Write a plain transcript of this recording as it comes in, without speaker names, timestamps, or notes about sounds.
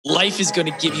Life is going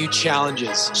to give you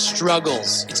challenges,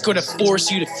 struggles. It's going to force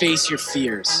you to face your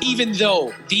fears. Even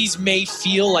though these may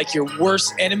feel like your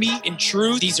worst enemy, in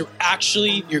truth, these are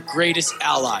actually your greatest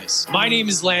allies. My name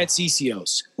is Lance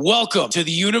Essios. Welcome to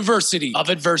the University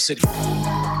of Adversity.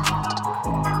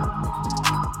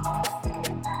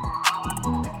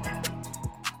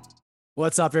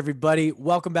 What's up, everybody?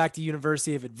 Welcome back to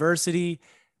University of Adversity.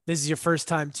 This is your first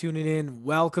time tuning in.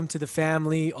 Welcome to the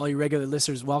family. All you regular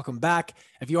listeners, welcome back.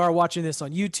 If you are watching this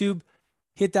on YouTube,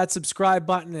 hit that subscribe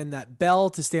button and that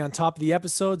bell to stay on top of the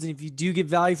episodes. And if you do get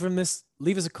value from this,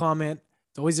 leave us a comment.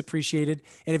 It's always appreciated.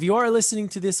 And if you are listening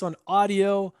to this on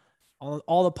audio, on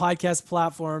all the podcast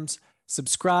platforms,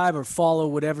 subscribe or follow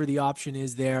whatever the option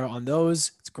is there on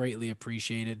those. It's greatly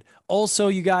appreciated. Also,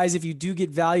 you guys, if you do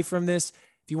get value from this,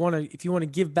 if you want to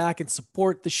give back and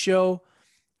support the show,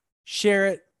 share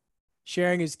it.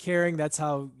 Sharing is caring. That's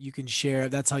how you can share.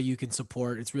 That's how you can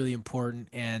support. It's really important.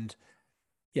 And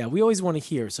yeah, we always want to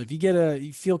hear. So if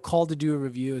you feel called to do a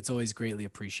review, it's always greatly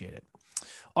appreciated.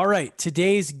 All right.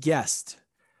 Today's guest,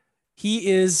 he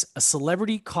is a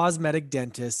celebrity cosmetic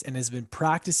dentist and has been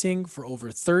practicing for over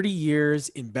 30 years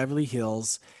in Beverly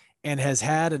Hills and has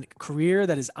had a career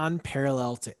that is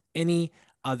unparalleled to any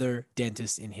other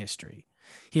dentist in history.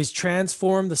 He has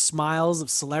transformed the smiles of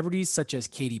celebrities such as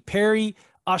Katy Perry,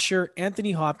 Usher,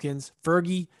 Anthony Hopkins,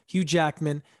 Fergie, Hugh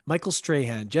Jackman, Michael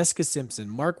Strahan, Jessica Simpson,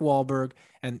 Mark Wahlberg,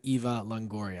 and Eva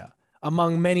Longoria,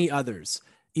 among many others.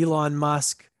 Elon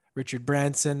Musk, Richard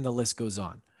Branson, the list goes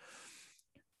on.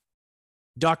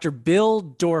 Dr. Bill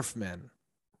Dorfman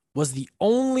was the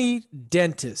only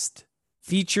dentist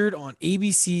featured on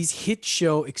ABC's hit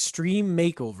show Extreme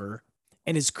Makeover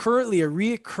and is currently a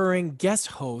recurring guest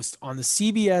host on the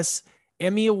CBS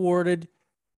Emmy-awarded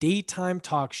daytime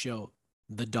talk show,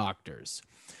 The Doctors.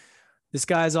 This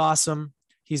guy's awesome.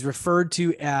 He's referred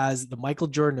to as the Michael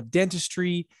Jordan of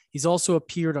dentistry. He's also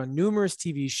appeared on numerous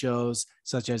TV shows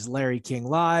such as Larry King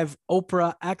Live,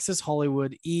 Oprah, Access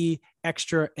Hollywood, E!,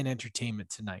 Extra, and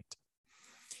Entertainment Tonight.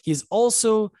 He is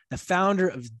also the founder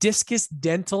of Discus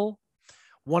Dental,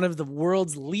 one of the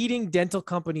world's leading dental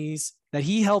companies that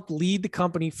he helped lead the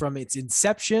company from its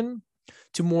inception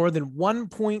to more than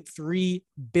 1.3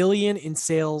 billion in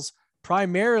sales,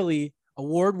 primarily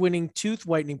award-winning tooth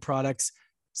whitening products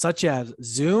such as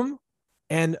Zoom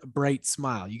and Bright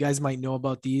Smile. You guys might know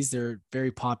about these. They're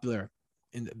very popular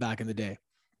back in the day.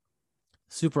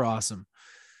 Super awesome.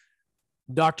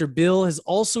 Dr. Bill has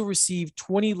also received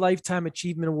 20 Lifetime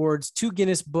Achievement Awards, 2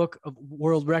 Guinness Book of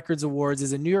World Records Awards,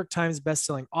 is a New York Times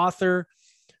bestselling author,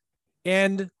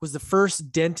 and was the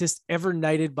first dentist ever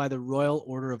knighted by the Royal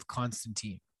Order of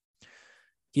Constantine.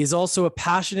 He is also a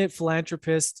passionate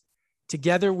philanthropist.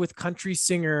 Together with country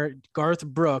singer Garth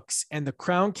Brooks and the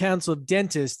Crown Council of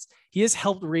Dentists, he has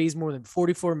helped raise more than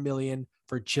 $44 million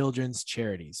for children's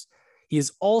charities. He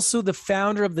is also the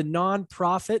founder of the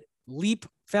nonprofit LEAP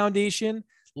Foundation.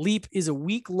 LEAP is a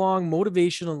week-long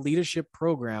motivational and leadership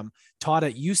program taught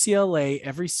at UCLA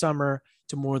every summer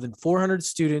to more than 400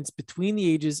 students between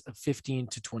the ages of 15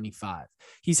 to 25.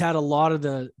 He's had a lot of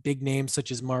the big names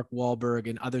such as Mark Wahlberg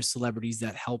and other celebrities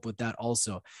that help with that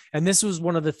also. And this was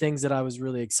one of the things that I was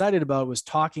really excited about, was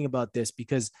talking about this,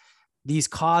 because these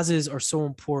causes are so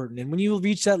important. And when you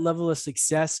reach that level of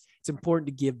success, it's important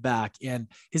to give back. And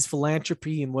his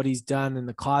philanthropy and what he's done and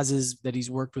the causes that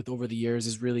he's worked with over the years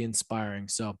is really inspiring.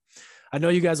 So I know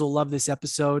you guys will love this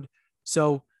episode.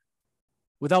 So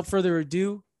without further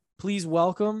ado, please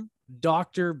welcome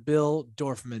Dr. Bill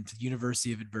Dorfman to the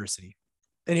University of Adversity.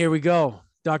 And here we go.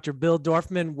 Dr. Bill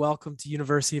Dorfman, welcome to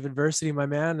University of Adversity, my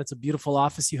man. It's a beautiful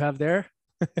office you have there.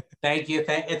 Thank you.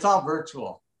 It's all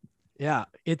virtual. Yeah,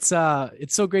 it's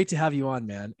so great to have you on,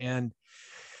 man. And,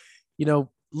 you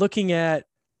know, looking at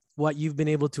what you've been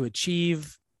able to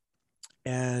achieve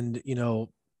and, you know,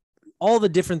 all the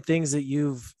different things that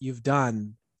you've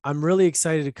done, I'm really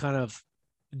excited to kind of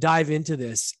dive into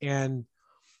this. And,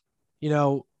 you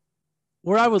know,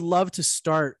 where I would love to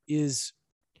start is,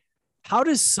 how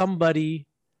does somebody,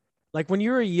 like when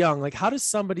you were young, like how does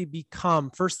somebody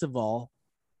become, first of all,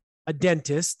 a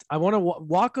dentist? I want to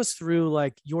walk us through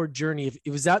like your journey.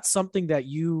 If was that something that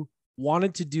you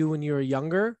wanted to do when you were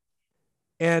younger,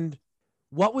 and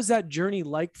what was that journey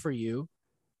like for you,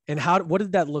 and what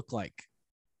did that look like?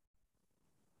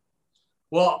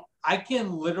 Well, I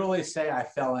can literally say I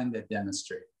fell into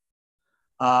dentistry.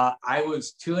 I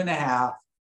was 2.5.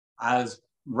 I was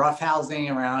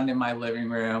roughhousing around in my living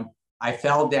room. I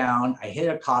fell down, I hit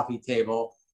a coffee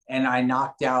table, and I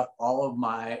knocked out all of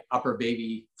my upper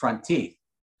baby front teeth.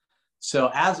 So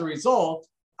as a result,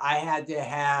 I had to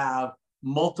have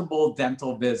multiple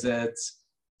dental visits,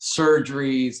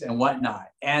 surgeries and whatnot.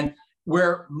 And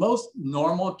where most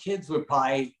normal kids would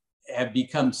probably have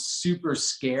become super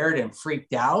scared and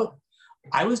freaked out,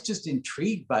 I was just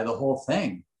intrigued by the whole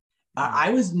thing. I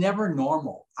was never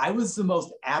normal. I was the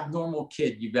most abnormal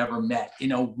kid you've ever met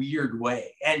in a weird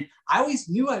way. And I always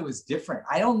knew I was different.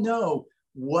 I don't know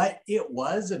what it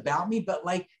was about me, but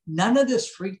like none of this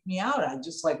freaked me out. I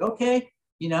just like, okay,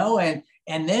 you know, and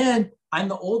then I'm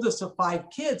the oldest of 5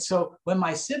 kids. So when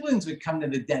my siblings would come to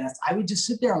the dentist, I would just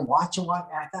sit there and watch. And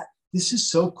I thought, this is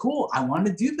so cool. I want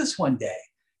to do this one day.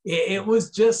 It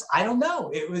was just, I don't know.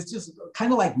 It was just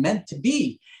kind of like meant to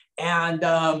be.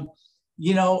 And,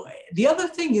 you know, the other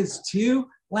thing is too,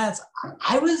 Lance,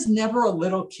 I was never a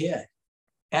little kid,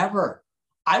 ever.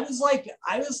 I was like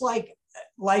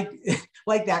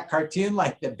that cartoon,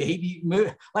 like the baby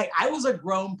movie. Like I was a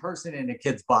grown person in a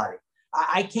kid's body.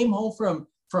 I came home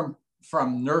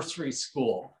from nursery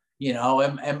school, you know,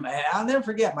 and I'll never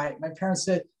forget, my parents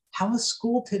said, how was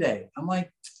school today? I'm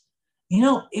like, you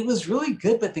know, it was really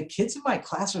good, but the kids in my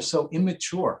class are so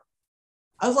immature.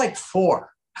 I was like 4.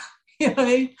 You know what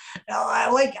I mean?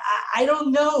 I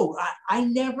don't know. I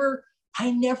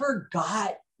never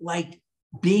got like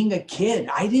being a kid.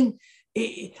 I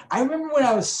remember when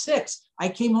I was 6, I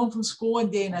came home from school one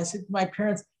day and I said to my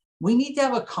parents, we need to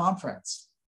have a conference.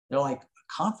 They're like, a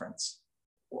conference?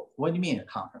 What do you mean a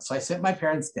conference? So I sent my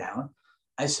parents down.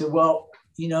 I said, well,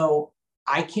 you know,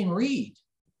 I can read.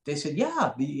 They said,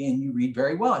 yeah, and you read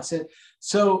very well. I said,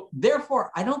 so therefore,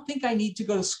 I don't think I need to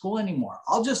go to school anymore.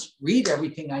 I'll just read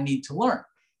everything I need to learn.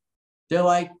 They're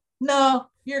like, no,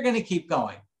 you're going to keep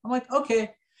going. I'm like,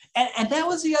 okay. And that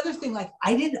was the other thing. Like,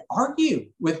 I didn't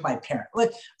argue with my parent.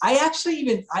 Like,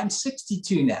 I'm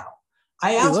 62 now.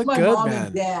 I asked my mom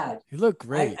and dad. You look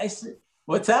great. I said,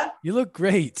 what's that? You look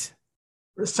great.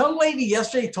 Some lady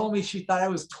yesterday told me she thought I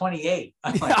was 28.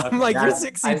 I'm like, you're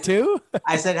 62?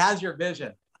 I said, how's your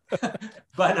vision?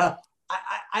 But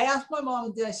I asked my mom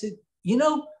and dad, I said, you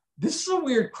know, this is a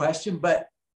weird question, but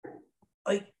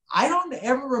like, I don't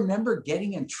ever remember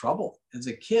getting in trouble as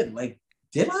a kid. Like,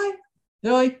 did I?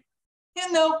 They're like, yeah,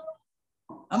 no.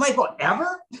 I'm like, well,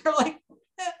 ever? They're like,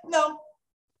 no.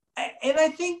 And I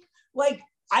think like,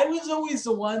 I was always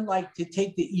the one like to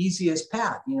take the easiest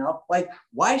path, you know, like,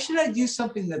 why should I do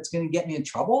something that's going to get me in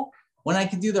trouble when I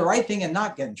can do the right thing and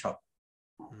not get in trouble?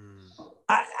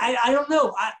 I don't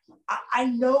know. I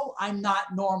know I'm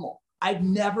not normal. I've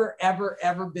never, ever,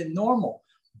 ever been normal.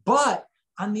 But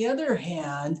on the other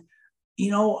hand,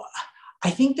 you know, I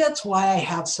think that's why I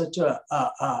have such a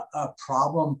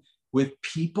problem with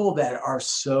people that are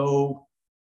such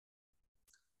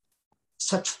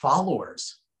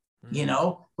followers. You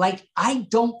know, like I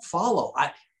don't follow.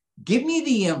 Give me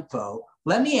the info,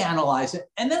 let me analyze it,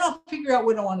 and then I'll figure out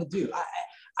what I want to do.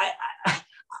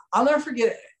 I'll never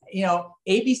forget, you know,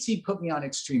 ABC put me on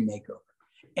Extreme Makeover.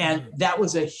 And that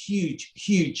was a huge,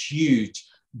 huge, huge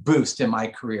boost in my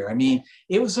career. I mean,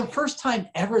 it was the first time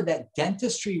ever that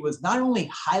dentistry was not only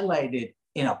highlighted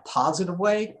in a positive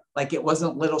way, like it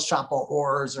wasn't Little Shop of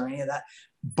Horrors or any of that,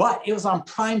 but it was on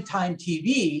primetime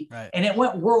TV, right, and it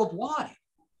went worldwide.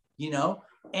 You know,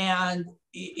 and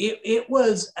it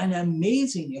was an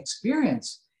amazing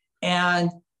experience.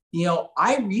 And, you know,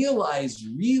 I realized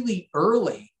really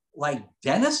early, like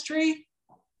dentistry,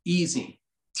 easy.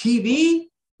 TV,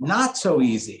 not so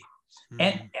easy.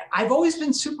 And I've always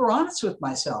been super honest with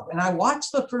myself. And I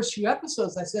watched the first few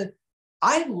episodes. I said,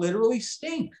 I literally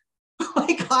stink.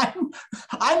 Like I'm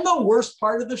the worst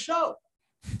part of the show.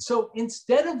 So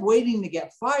instead of waiting to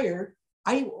get fired,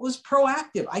 I was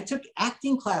proactive. I took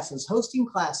acting classes, hosting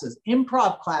classes,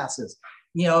 improv classes.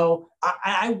 You know,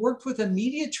 I worked with a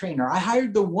media trainer. I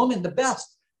hired the woman, the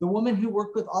best, the woman who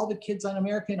worked with all the kids on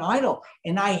American Idol.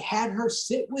 And I had her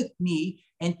sit with me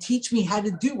and teach me how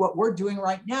to do what we're doing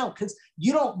right now. Because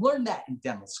you don't learn that in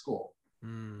dental school,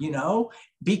 you know,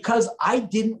 because I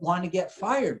didn't want to get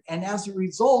fired. And as a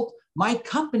result, my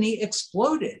company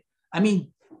exploded. I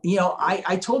mean, you know,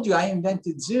 I told you I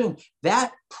invented Zoom.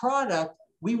 That product,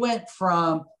 we went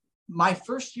from my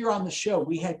first year on the show,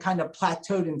 we had kind of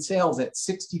plateaued in sales at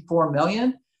 64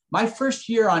 million. My first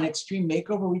year on Extreme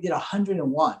Makeover, we did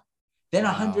 101, then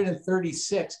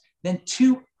 136, then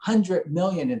 200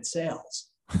 million in sales.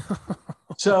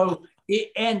 So,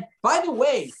 and by the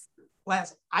way,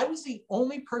 Lance, I was the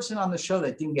only person on the show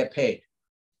that didn't get paid.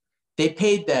 They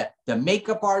paid the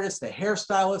makeup artists, the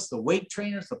hairstylists, the weight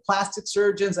trainers, the plastic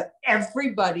surgeons,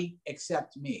 everybody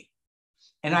except me.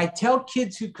 And I tell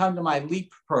kids who come to my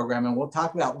LEAP program, and we'll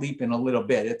talk about LEAP in a little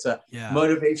bit. It's a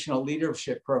motivational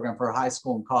leadership program for high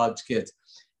school and college kids.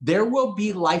 There will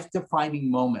be life-defining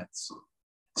moments.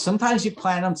 Sometimes you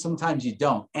plan them, sometimes you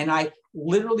don't. And I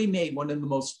literally made one of the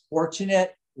most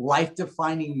fortunate,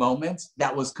 life-defining moments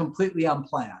that was completely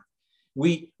unplanned.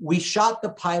 We shot the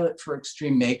pilot for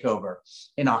Extreme Makeover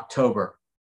in October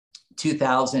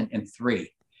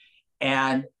 2003.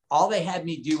 And all they had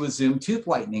me do was Zoom tooth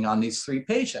whitening on these 3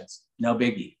 patients. No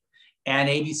biggie. And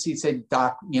ABC said,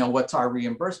 Doc, what's our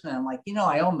reimbursement? I'm like,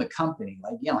 I own the company.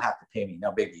 Like, you don't have to pay me.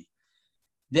 No biggie.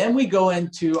 Then we go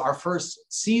into our first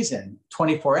season,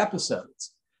 24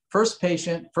 episodes. First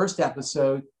patient, first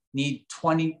episode, need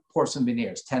 20 porcelain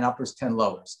veneers, 10 uppers, 10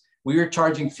 lowers. We were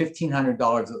charging $1,500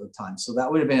 at the time. So that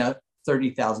would have been a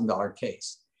 $30,000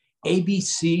 case.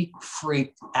 ABC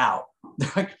freaked out.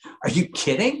 They're like, are you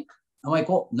kidding? I'm like,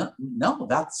 well, no,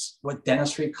 that's what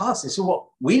dentistry costs. They said,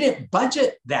 well, we didn't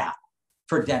budget that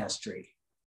for dentistry.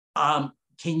 Can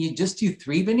you just do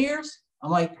 3 veneers?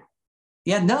 I'm like,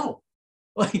 yeah, no.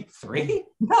 Like 3?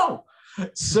 No.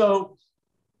 So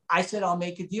I said, I'll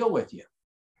make a deal with you.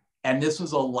 And this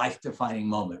was a life-defining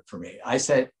moment for me. I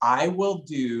said, I will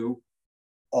do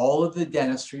all of the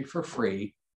dentistry for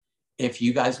free if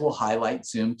you guys will highlight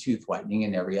Zoom tooth whitening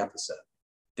in every episode.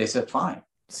 They said, fine.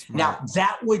 Smart. Now,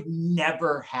 that would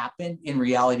never happen in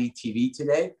reality TV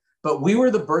today, but we were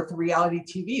the birth of reality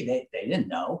TV. They didn't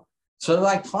know. So they're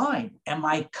like, fine. And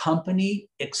my company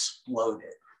exploded.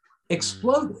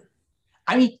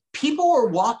 I mean, people were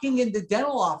walking into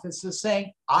dental offices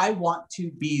saying, I want to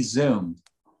be Zoomed.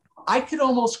 I could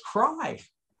almost cry.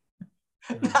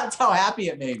 That's how happy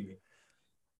it made me.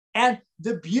 And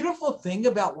the beautiful thing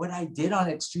about what I did on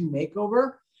Extreme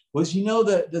Makeover was,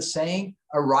 the saying,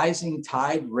 a rising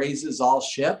tide raises all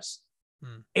ships.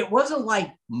 It wasn't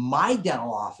like my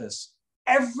dental office.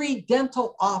 Every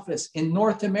dental office in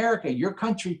North America, your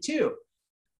country too,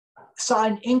 saw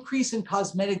an increase in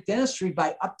cosmetic dentistry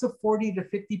by up to 40 to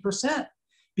 50%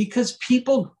 because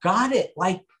people got it.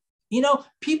 Like,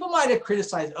 people might have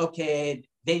criticized, okay,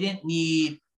 they didn't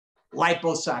need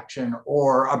liposuction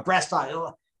or a breast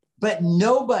oil, but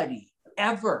nobody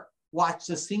ever watched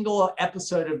a single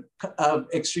episode of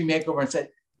Extreme Makeover and said,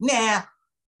 nah,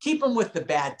 keep them with the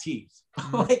bad teeth.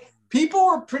 Like, people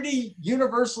were pretty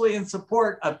universally in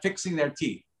support of fixing their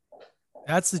teeth.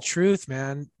 That's the truth,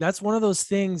 man. That's one of those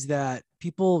things that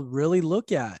people really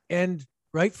look at, and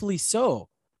rightfully so.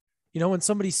 When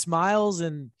somebody smiles,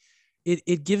 and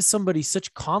it gives somebody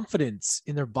such confidence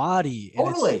in their body. And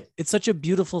totally. It's such a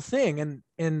beautiful thing.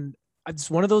 And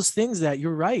it's one of those things that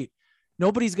you're right.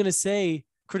 Nobody's going to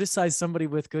criticize somebody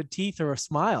with good teeth or a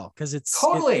smile, because it's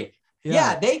totally.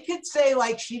 Yeah, they could say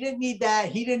like, she didn't need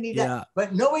that, he didn't need that,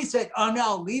 but nobody said, oh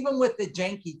no, leave him with the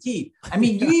janky teeth. I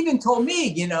mean, you even told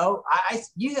me, I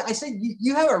said,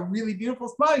 you have a really beautiful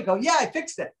smile. You go, yeah, I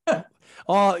fixed it.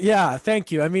 Oh yeah,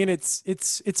 thank you. I mean, it's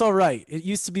all right. It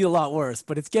used to be a lot worse,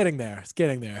 but it's getting there. It's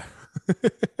getting there.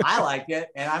 I like it,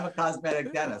 and I'm a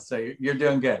cosmetic dentist, so you're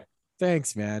doing good.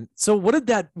 Thanks, man. So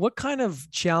what kind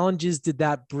of challenges did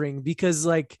that bring? Because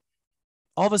like,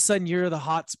 all of a sudden you're the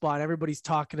hot spot. Everybody's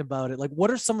talking about it. Like, what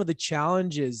are some of the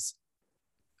challenges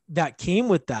that came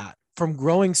with that from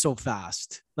growing so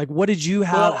fast? Like, what did you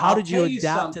have? Well, how did you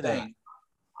adapt to that?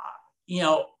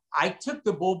 I took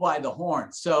the bull by the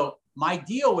horn. So my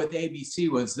deal with ABC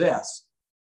was this: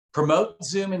 promote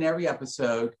Zoom in every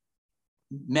episode,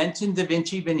 mention Da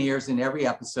Vinci veneers in every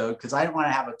episode, because I didn't want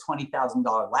to have a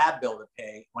 $20,000 lab bill to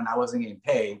pay when I wasn't getting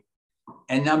paid.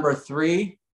 And number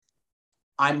 3,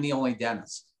 I'm the only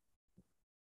dentist.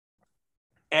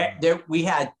 We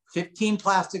had 15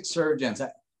 plastic surgeons,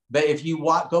 but if you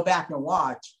go back and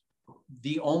watch,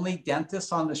 the only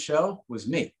dentist on the show was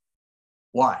me.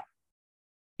 Why?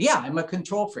 Yeah, I'm a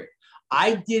control freak.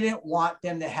 I didn't want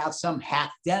them to have some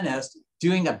hack dentist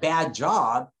doing a bad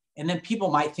job, and then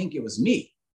people might think it was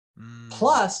me.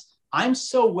 Plus, I'm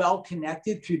so well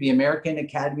connected through the American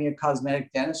Academy of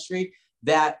Cosmetic Dentistry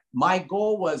that my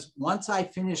goal was, once I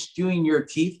finished doing your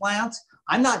teeth, Lance,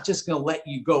 I'm not just going to let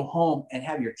you go home and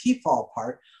have your teeth fall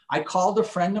apart. I called a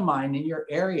friend of mine in your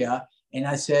area and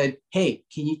I said, hey,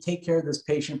 can you take care of this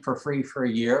patient for free for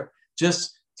a year,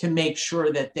 just to make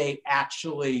sure that they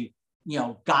actually,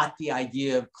 got the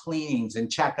idea of cleanings and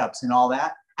checkups and all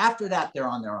that. After that, they're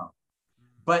on their own.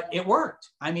 But it worked.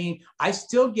 I mean, I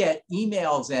still get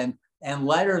emails and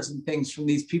letters and things from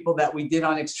these people that we did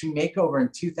on Extreme Makeover in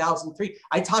 2003.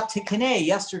 I talked to Kanae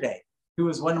yesterday, who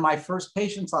was one of my first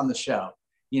patients on the show,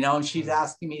 and she's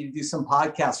asking me to do some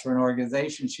podcasts for an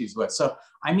organization she's with. So,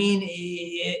 I mean,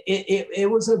 it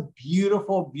was a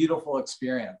beautiful, beautiful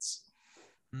experience.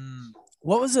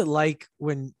 What was it like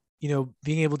when,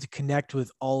 being able to connect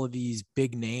with all of these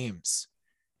big names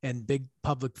and big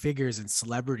public figures and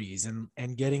celebrities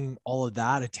and getting all of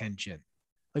that attention?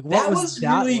 Like, what That was was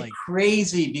that really like?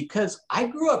 crazy because I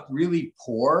grew up really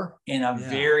poor in a Yeah.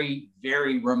 very,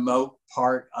 very remote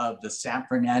part of the San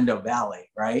Fernando Valley,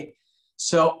 right?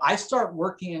 So I start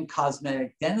working in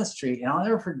cosmetic dentistry, and I'll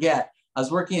never forget, I was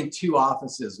working in two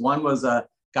offices. One was a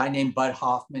guy named Bud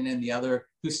Hoffman, and the other,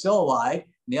 who's still alive,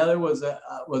 and the other was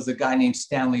a guy named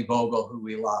Stanley Vogel, who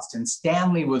we lost. And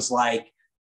Stanley was like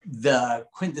the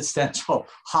quintessential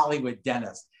Hollywood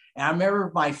dentist. And I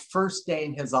remember my first day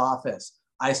in his office,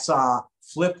 I saw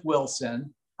Flip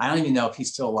Wilson. I don't even know if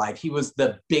he's still alive. He was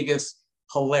the biggest,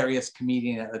 hilarious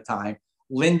comedian at the time.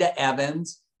 Linda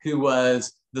Evans, who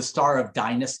was the star of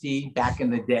Dynasty back in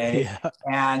the day,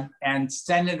 and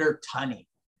Senator Tunney.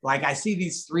 Like, I see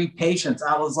these three patients,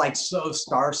 I was like so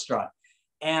starstruck.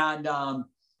 And,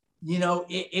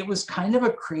 it was kind of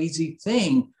a crazy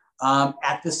thing.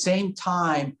 At the same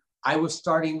time, I was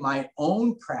starting my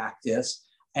own practice,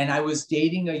 and I was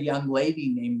dating a young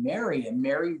lady named Mary, and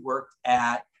Mary worked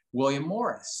at William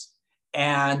Morris.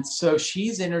 And so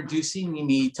she's introducing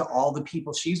me to all the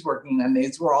people she's working on.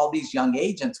 These were all these young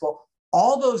agents. Well,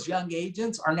 all those young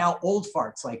agents are now old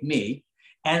farts like me.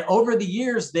 And over the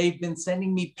years, they've been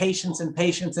sending me patients and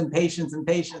patients and patients and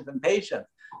patients and patients.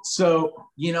 So,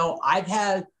 I've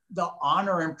had the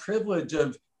honor and privilege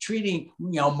of treating,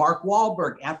 Mark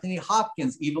Wahlberg, Anthony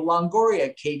Hopkins, Eva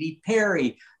Longoria, Katy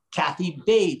Perry, Kathy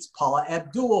Bates, Paula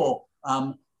Abdul,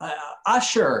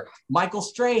 Usher, Michael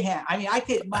Strahan. I mean, I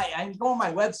can go on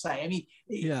my website. I mean,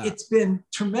 It's been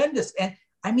tremendous. And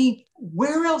I mean,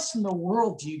 where else in the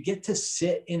world do you get to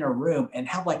sit in a room and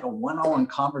have like a one-on-one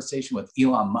conversation with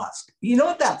Elon Musk? You know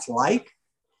what that's like?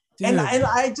 And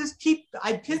I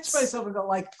pitch myself and go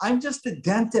like, I'm just a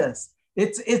dentist.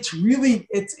 It's really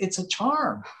a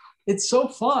charm. It's so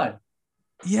fun.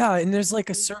 Yeah, and there's like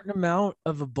a certain amount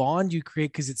of a bond you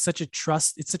create because it's such a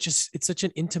trust. It's such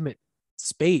an intimate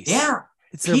space. Yeah,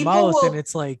 it's their mouth, and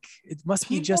it's like it must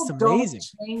be just amazing.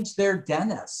 Don't change their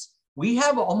dentists. We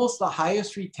have almost the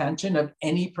highest retention of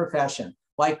any profession.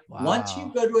 Like, once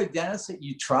you go to a dentist that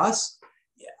you trust,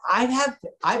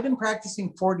 I've been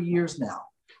practicing 40 years now.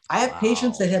 I have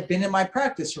patients that have been in my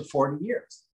practice for 40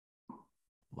 years.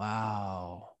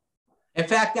 Wow. In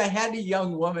fact, I had a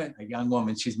young woman,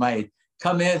 she's my age,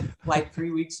 come in like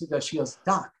 3 weeks ago. She goes,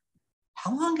 "Doc,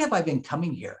 how long have I been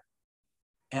coming here?"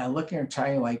 And I look at her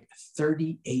trying like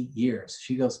 38 years.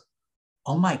 She goes,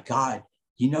 "Oh my God,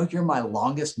 you're my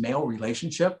longest male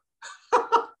relationship."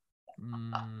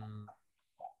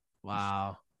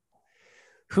 Wow.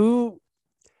 Who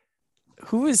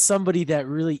is somebody that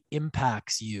really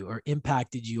impacts you or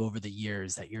impacted you over the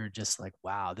years that you're just like,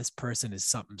 wow, this person is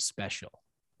something special,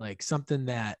 like something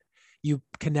that you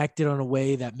connected on a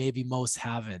way that maybe most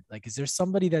haven't? Like, is there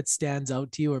somebody that stands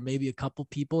out to you, or maybe a couple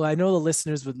people? I know the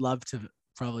listeners would love to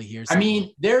probably hear something. I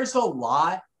mean, there's a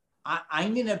lot.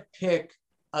 I'm going to pick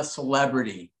a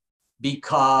celebrity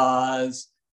because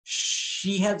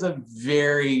she has a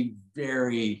very,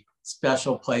 very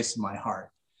special place in my heart.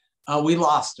 We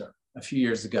lost her a few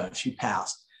years ago. She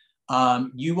passed.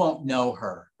 You won't know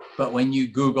her, but when you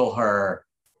Google her,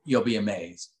 you'll be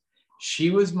amazed.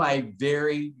 She was my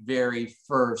very, very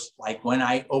first, like when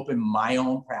I opened my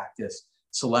own practice,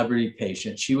 celebrity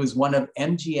patient. She was one of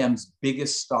MGM's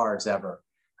biggest stars ever.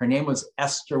 Her name was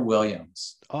Esther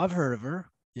Williams. Oh, I've heard of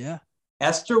her. Yeah.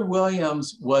 Esther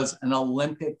Williams was an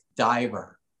Olympic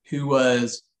diver who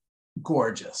was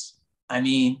gorgeous. I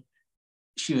mean,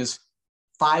 she was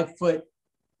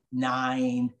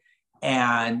 5'9",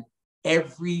 and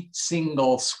every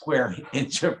single square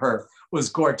inch of her was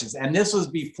gorgeous. And this was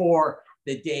before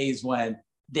the days when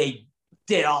they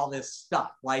did all this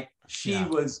stuff. Like, she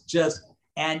was just,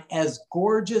 and as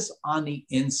gorgeous on the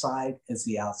inside as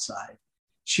the outside.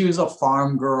 She was a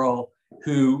farm girl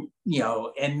who,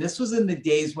 and this was in the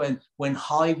days when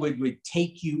Hollywood would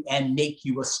take you and make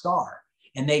you a star.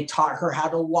 And they taught her how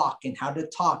to walk and how to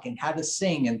talk and how to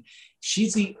sing. And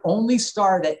she's the only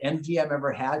star that MGM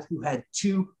ever had who had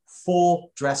 2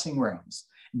 full dressing rooms.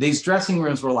 These dressing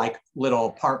rooms were like little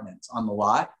apartments on the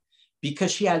lot because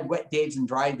she had wet days and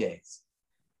dry days.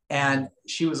 And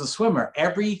she was a swimmer.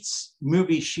 Every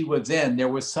movie she was in, there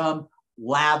was some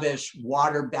lavish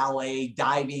water ballet,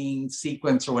 diving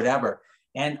sequence or whatever.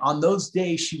 And on those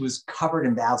days, she was covered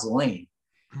in Vaseline.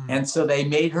 And so they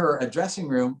made her a dressing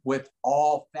room with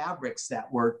all fabrics that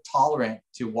were tolerant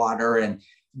to water. And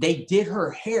they did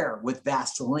her hair with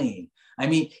Vaseline. I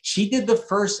mean, she did the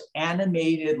first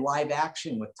animated live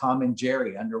action with Tom and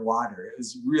Jerry underwater. It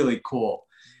was really cool.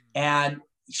 And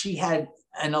she had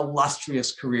an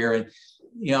illustrious career. And,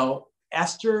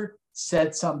 Esther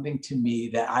said something to me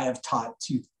that I have taught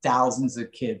to thousands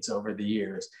of kids over the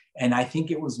years. And I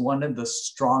think it was one of the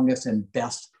strongest and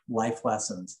best life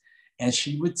lessons. And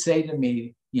she would say to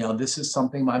me, you know, this is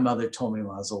something my mother told me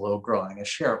when I was a little girl. I'm going to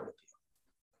share it with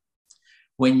you.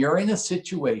 When you're in a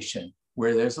situation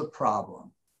where there's a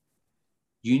problem,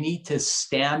 you need to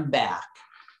stand back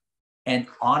and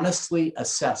honestly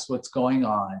assess what's going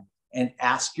on and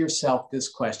ask yourself this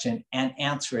question and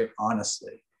answer it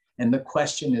honestly. And the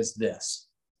question is this: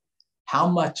 how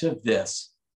much of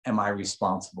this am I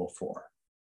responsible for?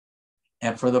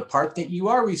 And for the part that you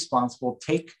are responsible,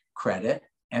 take credit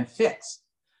and fix.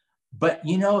 But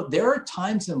you know, there are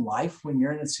times in life when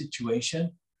you're in a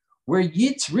situation where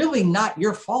it's really not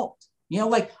your fault. You know,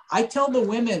 like I tell the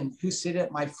women who sit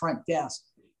at my front desk,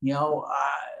 you know,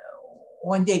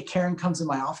 one day Karen comes in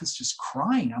my office just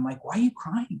crying. I'm like, why are you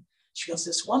crying? She goes,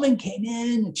 this woman came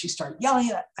in and she started yelling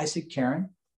at. I said, Karen,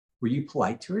 were you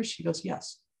polite to her? She goes,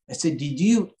 yes. I said, did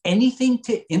you do anything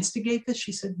to instigate this?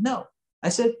 She said, no. I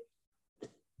said,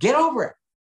 get over it.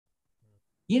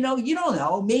 You know, you don't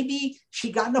know. Maybe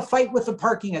she got in a fight with a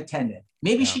parking attendant.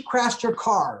 Maybe she crashed her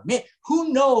car.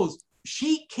 Who knows?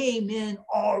 She came in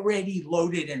already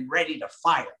loaded and ready to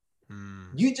fire.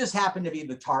 You just happen to be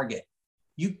the target.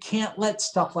 You can't let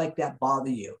stuff like that bother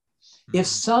you. If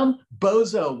some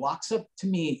bozo walks up to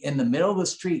me in the middle of the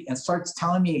street and starts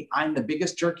telling me I'm the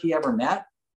biggest jerk he ever met,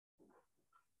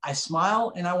 I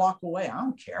smile and I walk away. I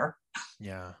don't care.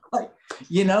 Yeah. Like,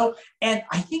 you know, and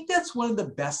I think that's one of the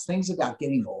best things about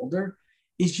getting older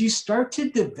is you start to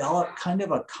develop kind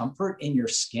of a comfort in your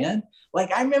skin.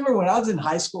 Like I remember when I was in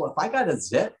high school, if I got a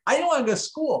zit, I didn't want to go to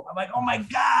school. I'm like, oh my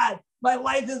God, my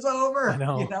life is over.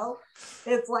 You know,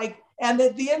 it's like, and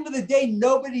at the end of the day,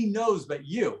 nobody knows but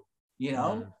you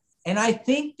know? And I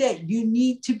think that you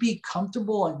need to be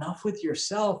comfortable enough with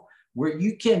yourself where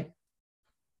you can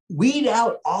weed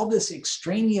out all this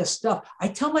extraneous stuff. I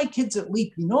tell my kids at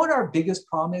Leap, you know what our biggest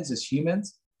problem is as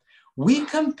humans? We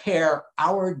compare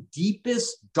our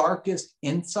deepest, darkest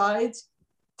insides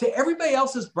to everybody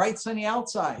else's bright, sunny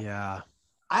outside. Yeah.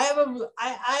 I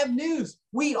have news.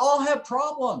 We all have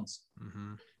problems.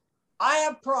 I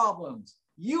have problems.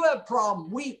 You have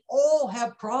problems. We all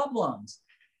have problems.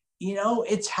 You know,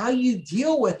 it's how you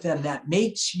deal with them that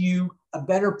makes you a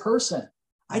better person.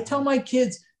 I tell my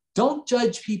kids, don't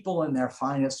judge people in their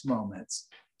finest moments.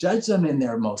 Judge them in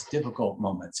their most difficult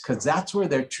moments, because that's where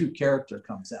their true character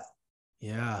comes out.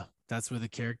 Yeah, that's where the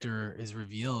character is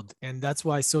revealed. And that's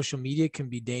why social media can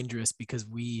be dangerous, because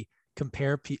we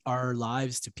compare our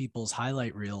lives to people's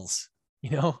highlight reels,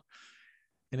 you know?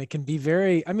 And it can be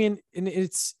very, I mean, and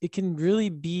it can really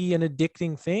be an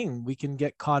addicting thing. We can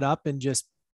get caught up in just,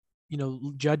 you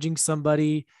know, judging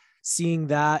somebody, seeing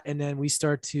that, and then we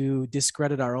start to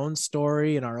discredit our own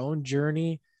story and our own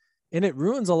journey. And it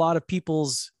ruins a lot of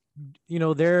people's, you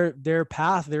know, their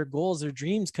path, their goals, their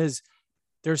dreams, because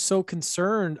they're so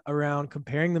concerned around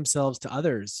comparing themselves to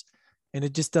others. And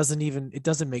it just it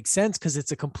doesn't make sense, because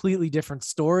it's a completely different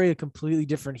story, a completely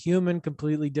different human,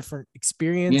 completely different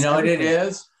experience. You know what it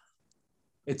is?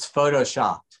 It's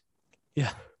photoshopped.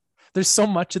 Yeah. There's so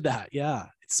much of that. Yeah.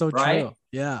 It's so true.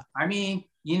 Yeah. I mean,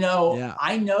 you know,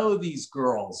 I know these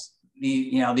girls,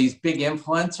 these big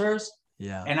influencers.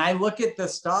 Yeah. And I look at the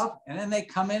stuff and then they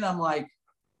come in, I'm like,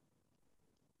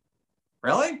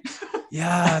 really?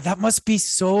 Yeah, that must be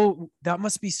so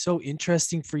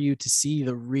interesting for you to see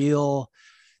the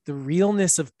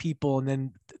realness of people, and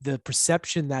then the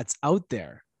perception that's out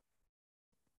there.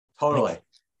 Totally.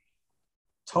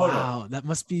 Wow, that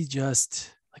must be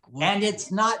just like, what? And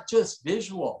it's not just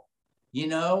visual, you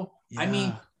know? Yeah. I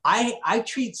mean, I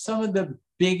treat some of the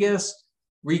biggest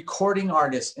recording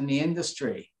artists in the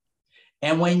industry.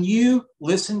 And when you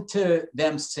listen to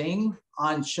them sing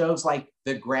on shows like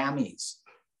the Grammys,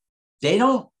 they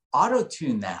don't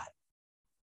auto-tune that.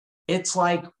 It's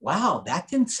like, wow, that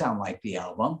didn't sound like the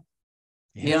album.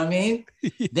 Yeah. You know what I mean?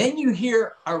 Then you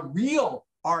hear a real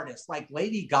artist like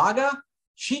Lady Gaga,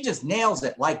 she just nails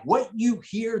it. Like what you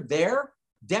hear there,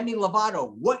 Demi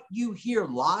Lovato, what you hear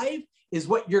live is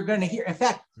what you're going to hear. In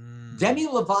fact, Demi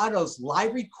Lovato's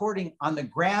live recording on the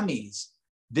Grammys,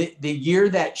 the year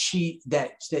that she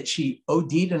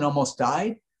OD'd and almost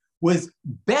died, was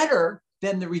better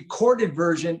than the recorded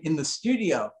version in the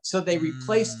studio. So they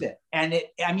replaced it. And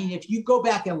if you go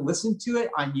back and listen to it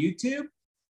on YouTube,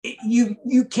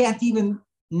 you can't even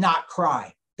not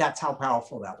cry. That's how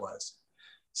powerful that was.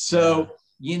 So,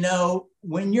 you know,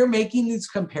 when you're making these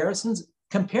comparisons,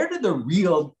 compare to the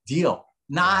real deal,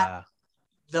 not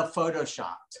the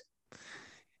photoshopped.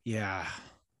 Yeah.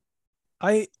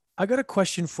 I I got a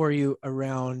question for you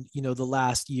around, the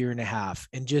last year and a half,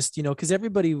 and just, because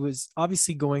everybody was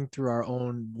obviously going through our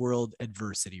own world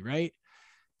adversity, right?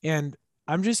 And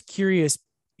I'm just curious,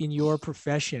 in your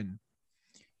profession,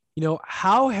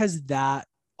 how has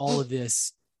all of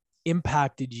this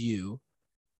impacted you?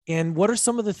 And what are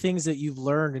some of the things that you've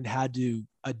learned and had to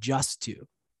adjust to?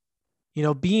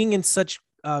 Being in such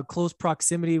close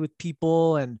proximity with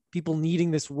people and people needing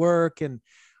this work, and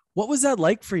what was that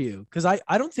like for you? Because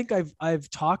I don't think I've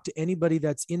talked to anybody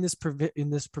that's in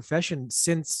this profession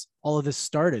since all of this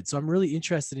started. So I'm really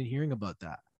interested in hearing about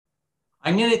that.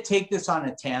 I'm going to take this on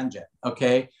a tangent.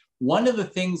 Okay. One of the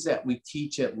things that we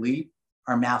teach at LEAP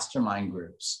are mastermind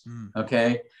groups.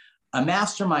 Okay. A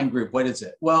mastermind group, what is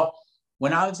it? Well,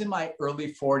 when I was in my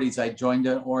early 40s, I joined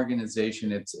an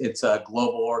organization. It's a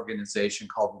global organization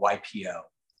called YPO,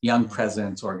 Young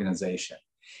Presidents Organization.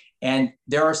 And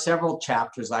there are several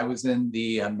chapters. I was in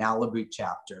the Malibu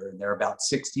chapter, and there are about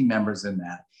 60 members in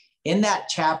that. In that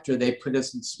chapter, they put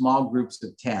us in small groups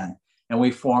of 10, and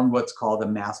we formed what's called a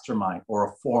mastermind or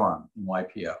a forum in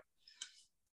YPO.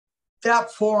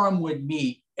 That forum would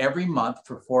meet every month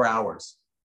for 4 hours.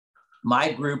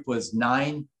 My group was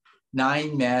nine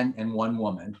men and 1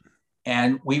 woman,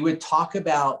 and we would talk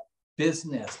about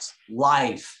business,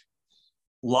 life,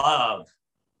 love,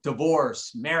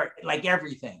 divorce, marriage, like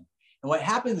everything. And what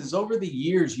happens is over the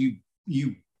years,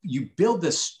 you build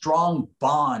this strong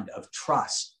bond of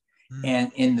trust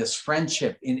and in this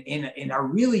friendship in a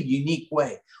really unique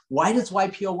way. Why does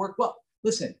YPO work? Well,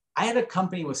 listen, I had a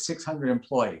company with 600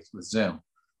 employees with Zoom.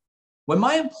 When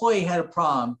my employee had a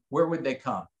problem, where would they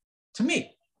come? To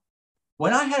me.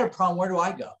 When I had a problem, where do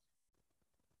I go?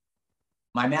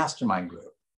 My mastermind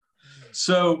group.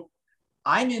 So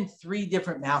I'm in 3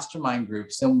 different mastermind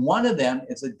groups, and one of them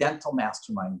is a dental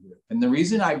mastermind group. And the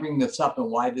reason I bring this up and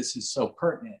why this is so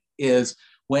pertinent is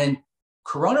when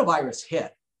coronavirus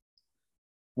hit,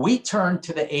 we turned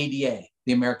to the ADA,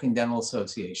 the American Dental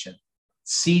Association,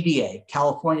 CDA,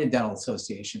 California Dental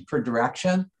Association, for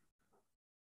direction.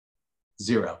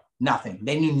 0, nothing.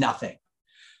 They knew nothing.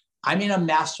 I'm in a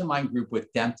mastermind group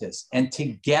with dentists, and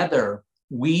together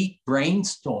we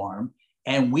brainstorm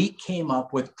and we came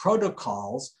up with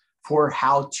protocols for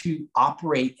how to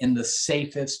operate in the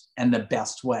safest and the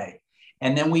best way.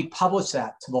 And then we publish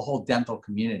that to the whole dental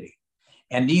community.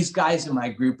 And these guys in my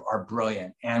group are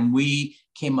brilliant. And we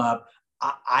came up,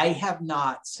 I have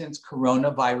not, since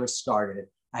coronavirus started,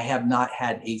 I have not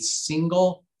had a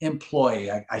single employee,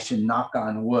 I should knock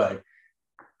on wood,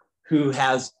 who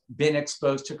has been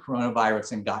exposed to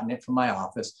coronavirus and gotten it from my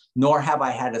office, nor have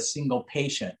I had a single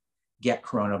patient get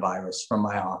coronavirus from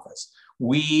my office.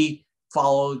 We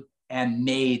followed and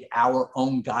made our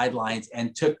own guidelines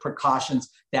and took precautions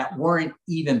that weren't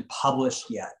even published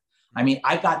yet. I mean,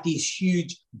 I got these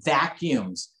huge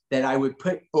vacuums that I would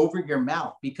put over your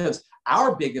mouth because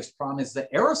our biggest problem is the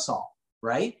aerosol,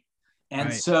 right? And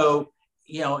right. So,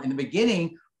 in the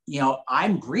beginning,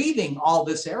 I'm breathing all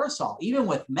this aerosol, even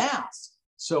with masks.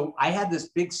 So I had this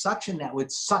big suction that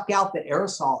would suck out the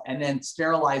aerosol and then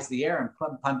sterilize the air and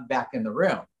pump it back in the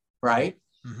room, right?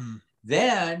 Mm-hmm.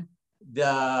 Then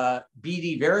the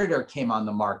BD Veritor came on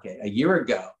the market a year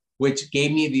ago, which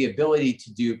gave me the ability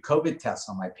to do COVID tests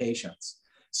on my patients.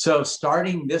 So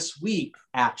starting this week,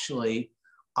 actually,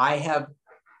 I have,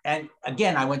 and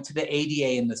again, I went to the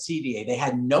ADA and the CDA. They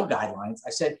had no guidelines.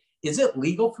 I said, is it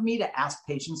legal for me to ask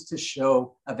patients to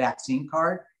show a vaccine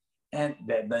card? And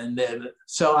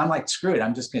so I'm like, screw it,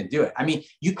 I'm just going to do it. I mean,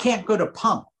 you can't go to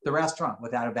Pump, the restaurant,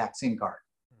 without a vaccine card.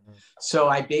 Mm-hmm. So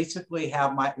I basically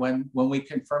have when we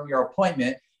confirm your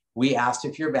appointment, we asked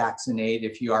if you're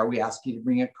vaccinated. If you are, we ask you to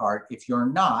bring a card. If you're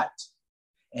not,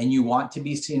 and you want to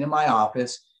be seen in my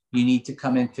office, you need to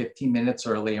come in 15 minutes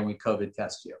early and we COVID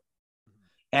test you.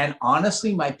 And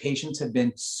honestly, my patients have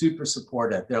been super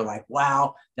supportive. They're like,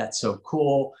 wow, that's so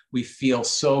cool. We feel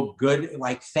so good.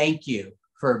 Like, thank you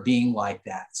for being like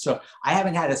that. So I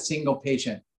haven't had a single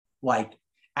patient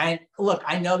and look,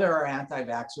 I know there are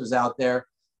anti-vaxxers out there.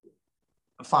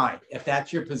 Fine. If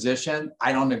that's your position,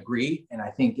 I don't agree. And I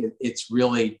think it's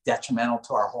really detrimental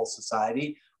to our whole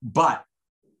society. But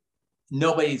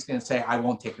nobody's going to say, I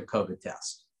won't take a COVID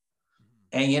test.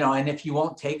 And, and if you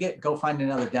won't take it, go find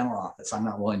another dental office. I'm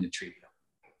not willing to treat you.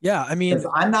 Yeah. I mean,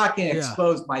 I'm not going to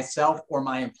expose myself or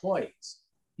my employees,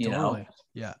 totally.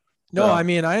 Yeah. No, I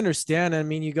mean, I understand. I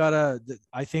mean,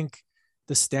 I think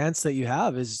the stance that you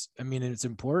have is, it's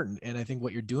important. And I think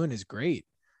what you're doing is great.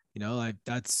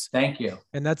 Thank you.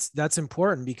 And that's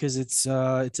important because it's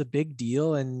a big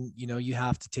deal and, you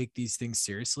have to take these things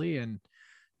seriously. And,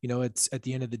 it's at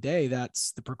the end of the day,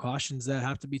 that's the precautions that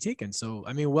have to be taken. So,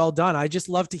 I mean, well done. I just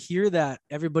love to hear that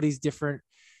everybody's different,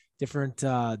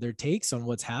 their takes on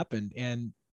what's happened.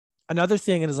 And another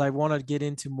thing is I want to get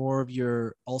into more of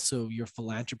your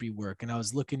philanthropy work. And I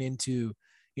was looking into,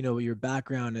 your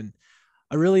background, and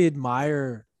I really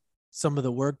admire some of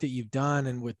the work that you've done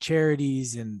and with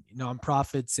charities and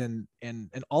nonprofits and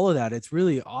all of that. It's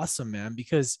really awesome, man,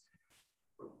 because,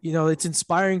 it's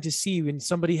inspiring to see when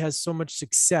somebody has so much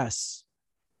success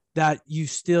that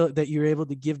you're able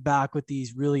to give back with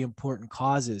these really important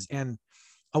causes. And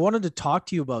I wanted to talk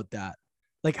to you about that.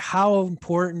 Like, how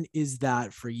important is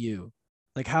that for you?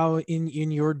 Like, how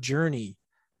in your journey,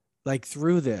 like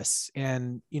through this,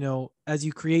 and, as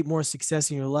you create more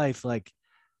success in your life, like,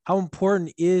 how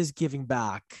important is giving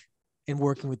back and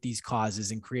working with these causes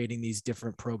and creating these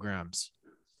different programs?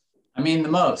 I mean, the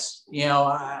most.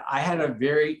 I had a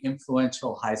very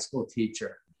influential high school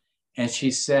teacher, and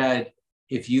she said,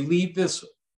 if you leave this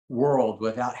world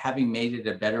without having made it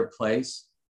a better place,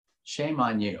 shame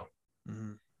on you.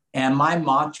 Mm-hmm. And my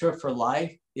mantra for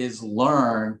life is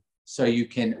learn so you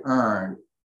can earn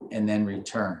and then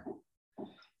return.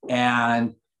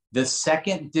 And the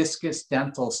second Discus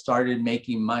Dental started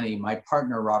making money, my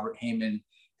partner, Robert Heyman,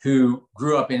 who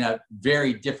grew up in a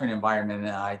very different environment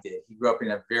than I did. He grew up in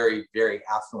a very, very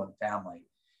affluent family.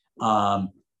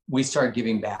 We started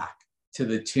giving back to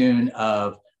the tune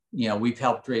of, we've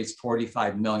helped raise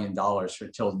 $45 million for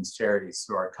children's charities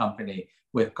through our company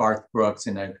with Garth Brooks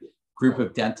and a group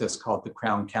of dentists called the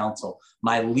Crown Council.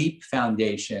 My LEAP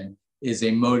Foundation is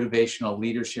a motivational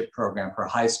leadership program for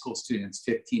high school students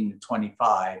 15 to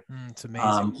 25, it's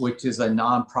amazing. Which is a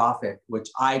nonprofit, which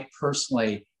I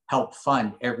personally help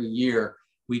fund every year.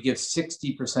 We give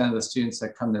 60% of the students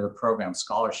that come to the program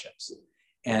scholarships.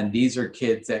 And these are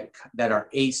kids that are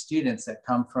A students that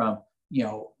come from,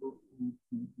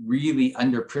 really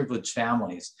underprivileged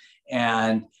families.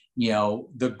 And,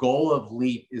 the goal of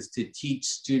LEAP is to teach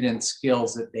students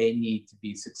skills that they need to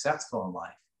be successful in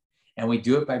life. And we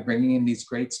do it by bringing in these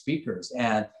great speakers.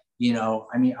 And,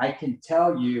 I can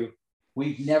tell you,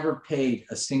 we've never paid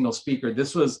a single speaker.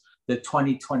 This was the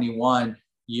 2021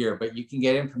 year, but you can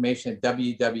get information at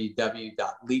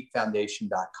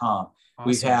www.leapfoundation.com. Awesome.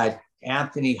 We've had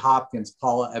Anthony Hopkins,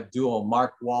 Paula Abdul,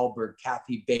 Mark Wahlberg,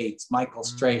 Kathy Bates, Michael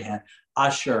Strahan,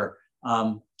 Usher,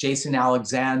 Jason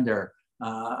Alexander.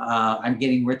 I'm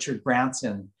getting Richard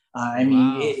Branson.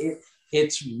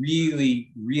 It's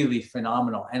really, really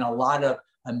phenomenal. And a lot of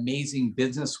amazing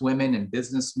business women and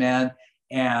businessmen.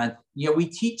 And, we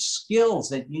teach skills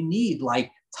that you need,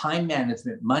 like time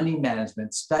management, money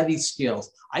management, study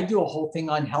skills. I do a whole thing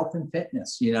on health and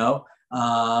fitness,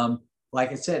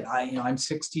 like I said, I'm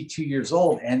 62 years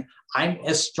old, and I'm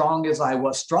as strong as I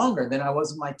was, stronger than I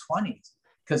was in my 20s,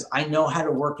 because I know how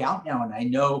to work out now, and I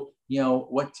know,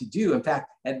 what to do. In fact,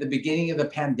 at the beginning of the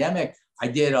pandemic, I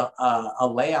did a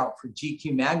layout for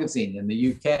GQ magazine in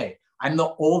the UK. I'm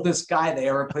the oldest guy they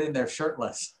ever put in there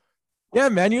shirtless. Yeah,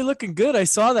 man, you're looking good. I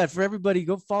saw that. For everybody,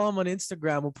 go follow him on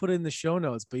Instagram. We'll put it in the show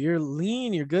notes. But you're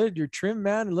lean, you're good, you're trim,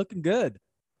 man, and looking good.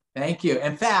 Thank you.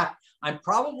 In fact, I'm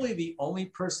probably the only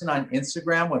person on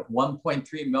Instagram with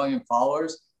 1.3 million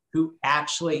followers who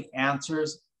actually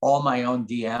answers all my own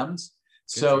DMs.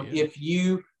 So if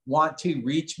you want to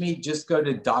reach me, just go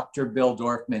to Dr. Bill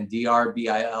Dorfman,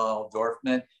 DRBILL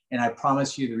Dorfman, and I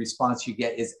promise you the response you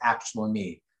get is actually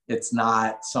me. It's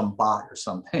not some bot or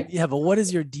something. Yeah, but what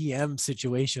is your DM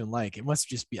situation like? It must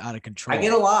just be out of control. I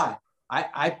get a lot.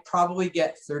 I probably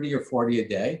get 30 or 40 a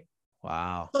day.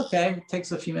 Wow. Okay, it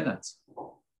takes a few minutes.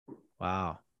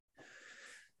 Wow.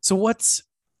 So what's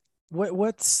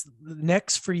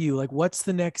next for you? Like, what's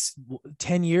the next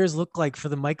 10 years look like for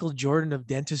the Michael Jordan of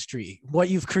dentistry? What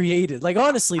you've created? Like,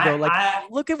 honestly though, look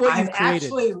at what you've created. I'm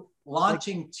actually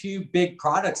launching two big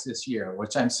products this year,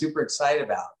 which I'm super excited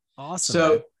about. Awesome. So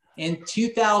man. In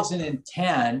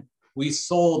 2010, we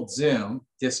sold Zoom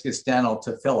Discus Dental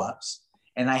to Philips,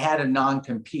 and I had a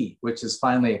non-compete, which has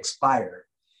finally expired.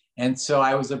 And so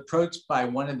I was approached by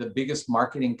one of the biggest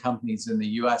marketing companies in the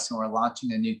US, and we're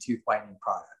launching a new tooth whitening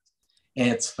product. And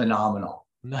it's phenomenal.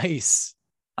 Nice.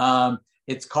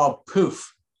 It's called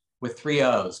Poof with 3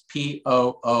 O's,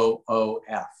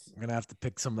 P-O-O-O-F. I'm going to have to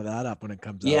pick some of that up when it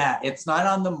comes out. Yeah, it's not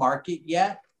on the market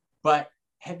yet, but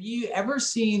have you ever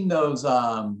seen those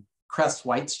Crest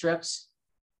white strips?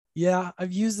 Yeah,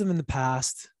 I've used them in the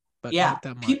past, but yeah, not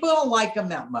that much. People don't like them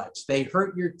that much. They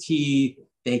hurt your teeth.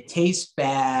 They taste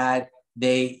bad.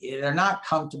 They're not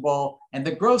comfortable. And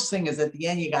the gross thing is at the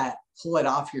end, you got to pull it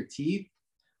off your teeth.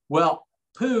 Well,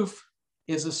 Poof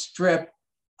is a strip.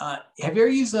 Have you ever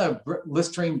used a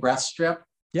Listerine breast strip?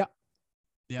 Yeah.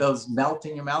 those melt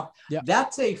in your mouth. Yeah.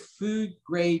 That's a food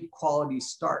grade quality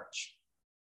starch,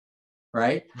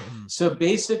 right? Mhm. So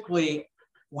basically,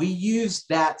 we use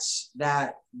that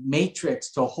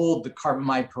matrix to hold the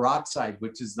carbamide peroxide,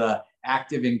 which is the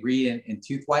active ingredient in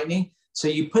tooth whitening. So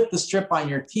you put the strip on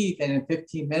your teeth, and in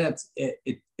 15 minutes,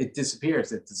 it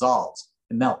disappears, it dissolves,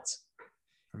 it melts.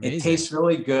 Amazing. It tastes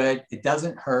really good. It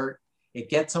doesn't hurt. It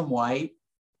gets them white,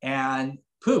 and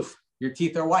poof, your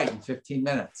teeth are white in 15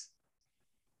 minutes.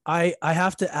 I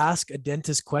have to ask a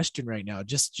dentist question right now,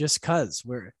 just cause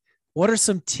what are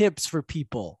some tips for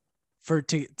people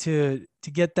to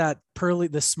get that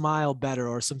the smile better,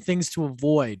 or some things to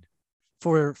avoid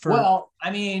for Well,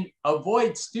 I mean,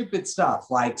 avoid stupid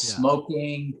stuff like Yeah.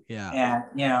 smoking Yeah.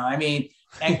 and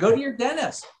and go to your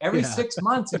dentist every Yeah. 6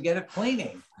 months and get a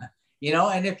cleaning,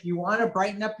 and if you want to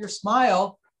brighten up your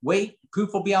smile, wait,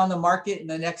 Poof will be on the market in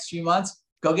the next few months.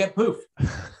 Go get Poof.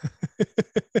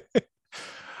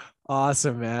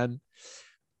 Awesome, man.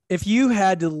 If you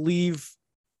had to leave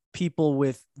people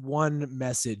with one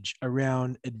message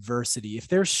around adversity, if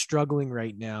they're struggling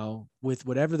right now with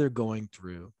whatever they're going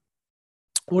through,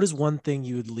 what is one thing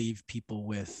you would leave people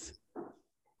with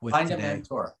Find today? a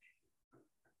mentor.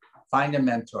 Find a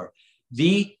mentor.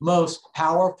 The most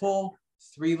powerful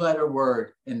 3-letter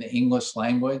word in the English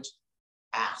language,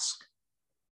 ask.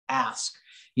 Ask.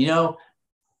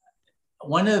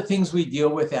 One of the things we deal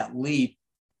with at LEAP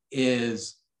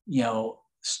is,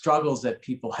 struggles that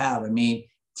people have. I mean,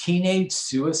 teenage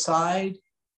suicide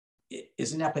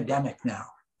is an epidemic now.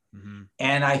 Mm-hmm.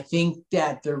 And I think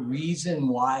that the reason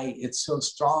why it's so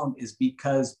strong is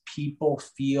because people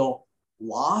feel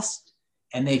lost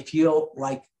and they feel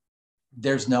like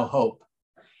there's no hope.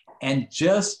 And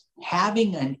just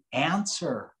having an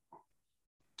answer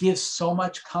gives so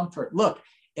much comfort. Look,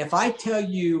 if I tell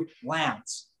you,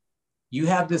 Lance, you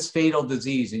have this fatal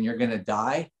disease and you're going to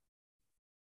die,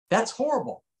 that's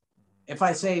horrible. If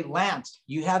I say, Lance,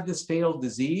 you have this fatal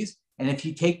disease, and if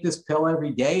you take this pill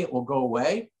every day, it will go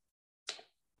away,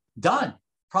 done,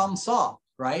 problem solved,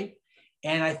 right?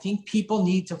 And I think people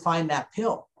need to find that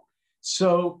pill.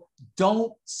 So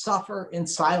don't suffer in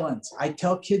silence. I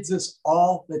tell kids this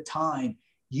all the time.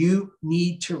 You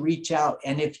need to reach out.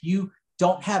 And if you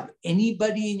don't have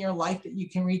anybody in your life that you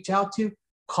can reach out to,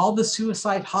 call the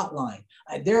suicide hotline.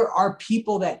 There are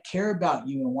people that care about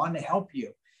you and want to help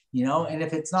you, and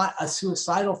if it's not a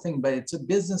suicidal thing, but it's a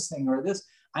business thing or this,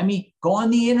 go on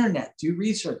the internet, do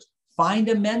research, find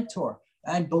a mentor.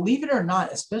 And believe it or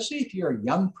not, especially if you're a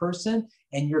young person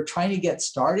and you're trying to get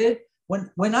started,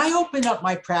 when I opened up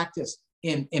my practice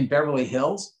in Beverly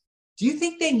Hills, do you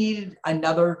think they needed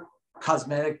another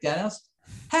cosmetic dentist?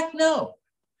 Heck no.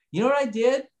 You know what I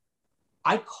did?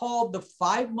 I called the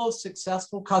 5 most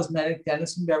successful cosmetic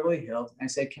dentists in Beverly Hills and I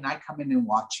said, can I come in and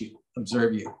watch you,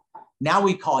 observe you? Now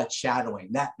we call it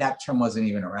shadowing. That term wasn't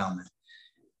even around then.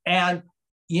 And,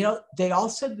 they all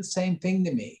said the same thing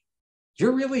to me.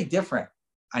 You're really different.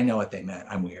 I know what they meant.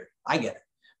 I'm weird. I get it.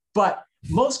 But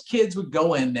most kids would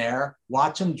go in there,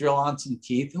 watch them drill on some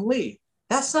teeth and leave.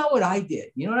 That's not what I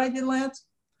did. You know what I did, Lance?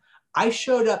 I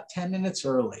showed up 10 minutes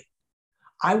early.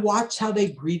 I watched how they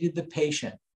greeted the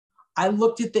patient. I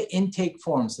looked at the intake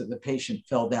forms that the patient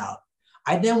filled out.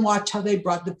 I then watched how they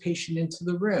brought the patient into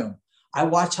the room. I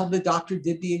watched how the doctor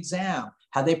did the exam,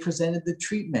 how they presented the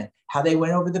treatment, how they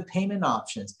went over the payment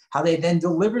options, how they then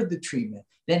delivered the treatment,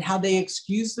 then how they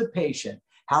excused the patient,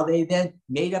 how they then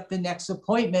made up the next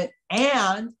appointment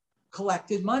and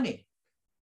collected money.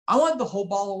 I wanted the whole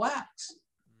ball of wax.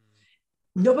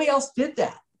 Nobody else did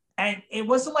that. And it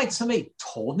wasn't like somebody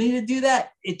told me to do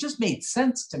that. It just made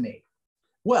sense to me.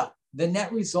 Well, the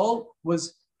net result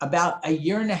was about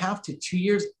 1.5 to 2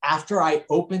 years after I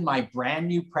opened my brand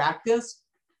new practice,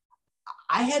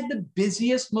 I had the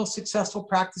busiest, most successful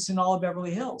practice in all of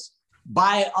Beverly Hills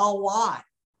by a lot.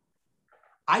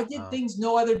 I did things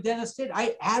no other dentist did.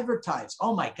 I advertised.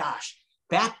 Oh my gosh.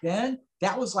 Back then,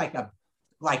 that was like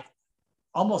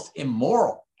almost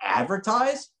immoral.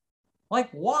 Advertise? Like,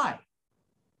 why?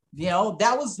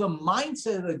 That was the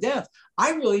mindset of the dentist.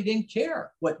 I really didn't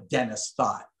care what dentists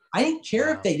thought. I didn't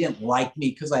care if they didn't like me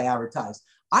because I advertised.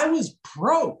 I was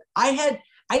broke. I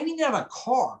didn't even have a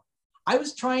car. I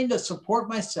was trying to support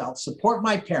myself, support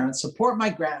my parents, support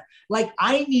my like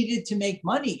I needed to make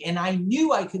money and I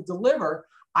knew I could deliver.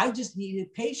 I just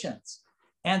needed patience.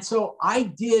 And so I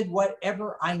did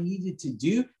whatever I needed to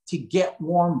do to get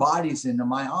warm bodies into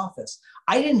my office.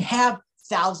 I didn't have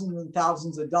thousands and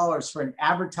thousands of dollars for an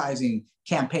advertising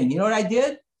campaign. You know what I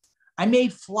did? I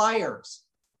made flyers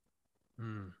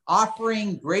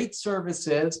offering great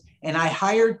services. And I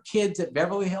hired kids at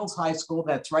Beverly Hills High School,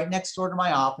 that's right next door to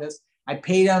my office. I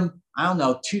paid them, I don't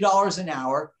know, $2 an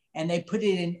hour, and they put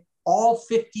it in all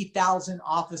 50,000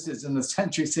 offices in the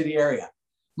Century City area.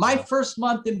 My first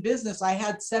month in business, I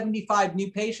had 75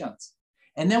 new patients.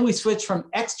 And then we switched from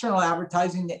external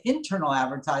advertising to internal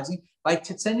advertising by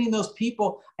sending those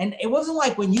people. And it wasn't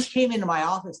like when you came into my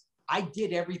office, I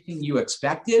did everything you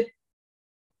expected.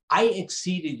 I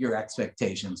exceeded your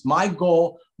expectations. My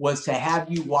goal was to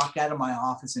have you walk out of my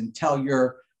office and tell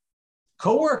your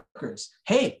coworkers,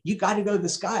 hey, you got to go to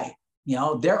this guy. You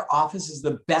know, their office is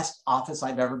the best office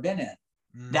I've ever been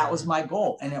in. That was my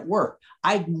goal, and it worked.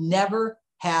 I've never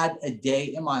had a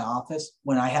day in my office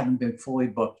when I haven't been fully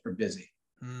booked or busy,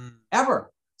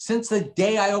 ever, since the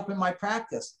day I opened my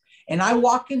practice. And I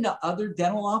walk into other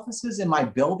dental offices in my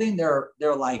building. They're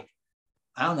like,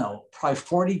 I don't know, probably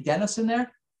 40 dentists in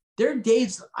there. There are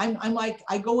days I'm like,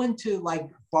 I go into like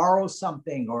borrow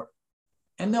something,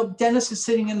 and the dentist is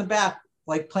sitting in the back,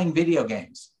 like playing video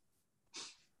games.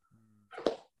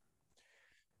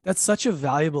 That's such a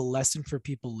valuable lesson for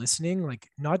people listening, like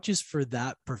not just for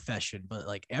that profession, but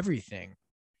like everything,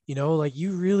 you know, like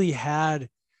you really had,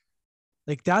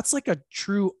 like, that's like a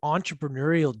true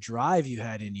entrepreneurial drive you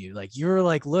had in you. Like you're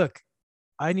like, look,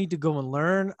 I need to go and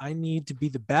learn. I need to be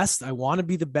the best. I want to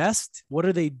be the best. What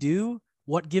do they do?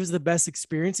 What gives the best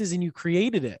experiences? And you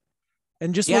created it.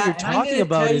 And just what you're talking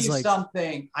about is like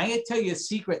something. I'm going to tell you a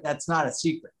secret that's not a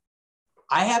secret.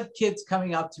 I have kids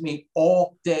coming up to me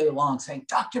all day long saying,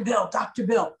 Dr.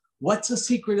 Bill, what's the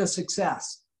secret of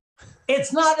success?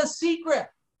 It's not a secret.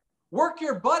 Work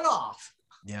your butt off.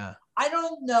 Yeah. I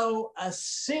don't know a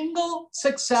single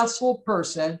successful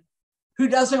person who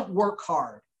doesn't work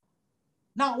hard.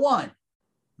 Not one.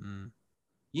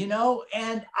 You know,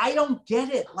 and I don't get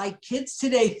it. Like kids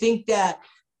today think that,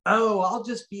 oh, I'll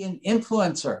just be an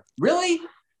influencer. Really?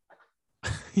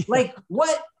 Yeah. Like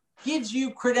what gives you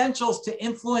credentials to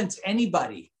influence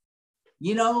anybody?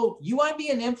 You know, you want to be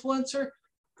an influencer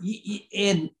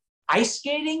in ice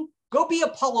skating? Go be a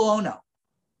Apollo Ono.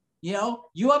 You know,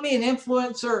 you want to be an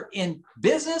influencer in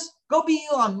business? Go be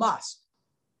Elon Musk.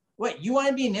 What, you want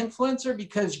to be an influencer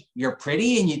because you're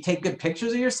pretty and you take good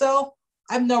pictures of yourself?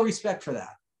 I have no respect for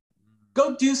that.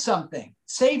 Go do something.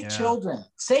 Save children,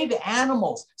 save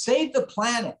animals, save the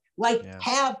planet. Like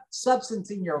have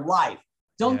substance in your life.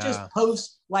 Don't just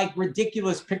post like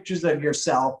ridiculous pictures of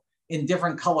yourself in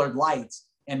different colored lights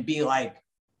and be like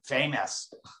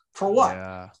famous. For what?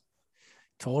 Yeah,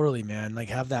 totally, man. Like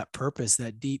have that purpose,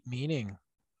 that deep meaning,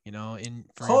 you know,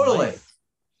 totally.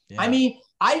 Yeah. I mean,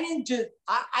 I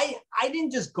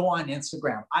didn't just go on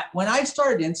Instagram. When I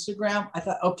started Instagram, I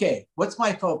thought, okay, what's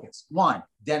my focus? 1,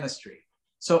 dentistry.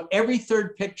 So every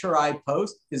third picture I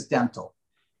post is dental.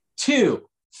 2,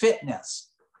 fitness.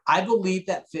 I believe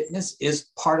that fitness is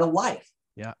part of life.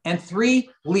 Yeah. And 3,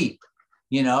 leap.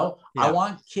 You know, I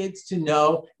want kids to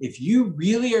know if you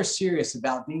really are serious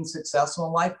about being successful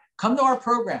in life, come to our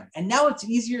program. And now it's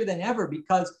easier than ever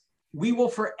because we will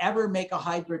forever make a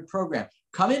hybrid program.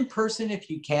 Come in person if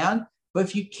you can, but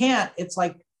if you can't, it's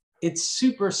like, it's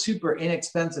super, super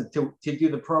inexpensive to do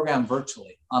the program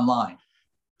virtually online.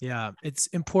 Yeah, it's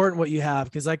important what you have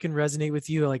because I can resonate with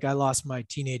you. Like I lost my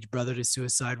teenage brother to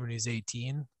suicide when he was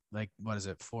 18. Like, what is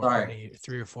it,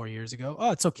 3 or 4 years ago?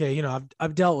 Oh, it's okay. You know,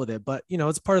 I've dealt with it, but you know,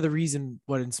 it's part of the reason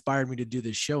what inspired me to do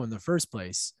this show in the first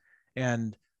place.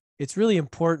 And it's really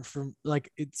important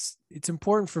it's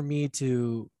important for me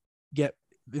to get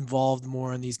involved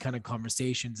more in these kind of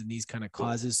conversations and these kind of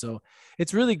causes. So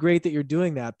it's really great that you're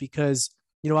doing that because,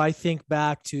 you know, I think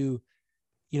back to,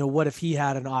 you know, what if he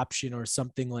had an option or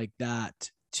something like that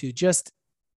to just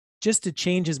to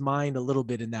change his mind a little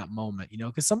bit in that moment, you know,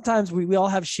 because sometimes we all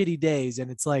have shitty days and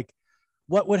it's like,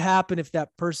 what would happen if that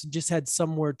person just had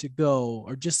somewhere to go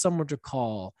or just somewhere to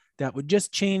call that would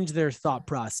just change their thought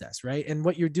process, right? And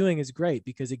what you're doing is great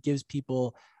because it gives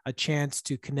people a chance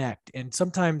to connect. And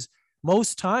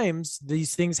most times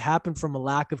these things happen from a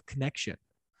lack of connection,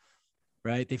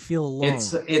 right? They feel alone.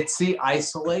 It's the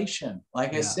isolation.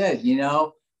 Like I said, you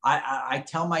know, I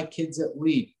tell my kids at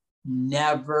Leap,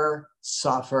 never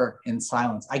suffer in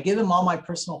silence. I give them all my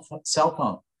personal cell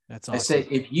phone. That's awesome. I say,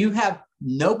 if you have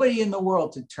nobody in the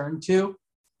world to turn to,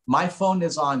 my phone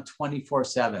is on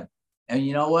 24/7. And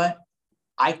you know what?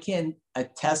 I can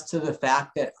attest to the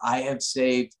fact that I have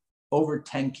saved over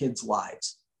 10 kids'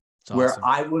 lives. That's where awesome.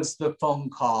 I was the phone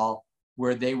call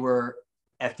where they were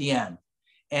at the end.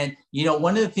 And, you know,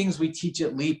 one of the things we teach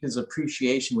at Leap is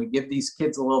appreciation. We give these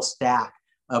kids a little stack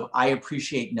of I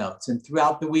appreciate notes. And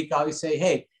throughout the week, I always say,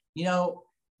 hey, you know,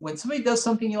 when somebody does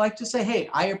something you like, just say, hey,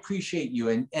 I appreciate you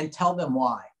and tell them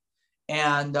why.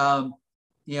 And,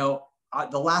 you know,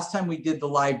 the last time we did the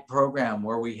live program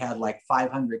where we had like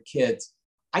 500 kids,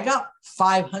 I got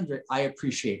 500 I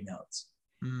appreciate notes.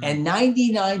 And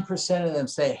 99% of them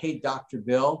say, hey, Dr.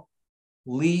 Bill,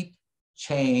 LEAP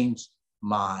changed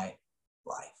my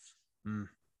life.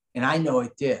 And I know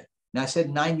it did. And I said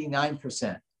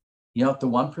 99%. You know what the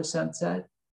 1% said?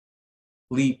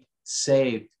 LEAP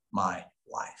saved my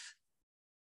life.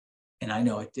 And I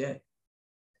know it did.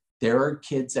 There are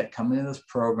kids that come into this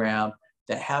program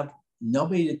that have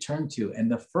nobody to turn to.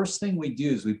 And the first thing we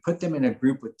do is we put them in a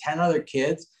group with 10 other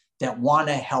kids that want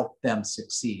to help them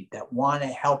succeed, that want to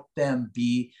help them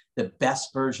be the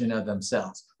best version of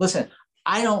themselves. Listen,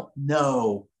 I don't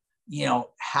know,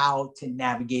 how to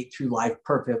navigate through life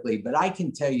perfectly, but I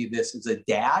can tell you this as a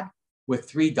dad with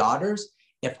 3 daughters.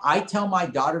 If I tell my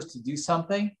daughters to do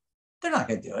something, they're not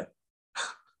going to do it.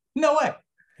 No way.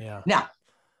 Yeah. Now,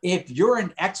 if you're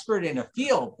an expert in a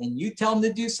field and you tell them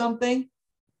to do something,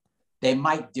 they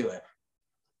might do it.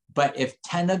 But if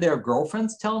 10 of their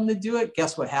girlfriends tell them to do it,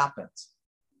 guess what happens?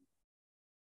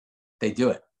 They do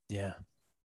it. Yeah.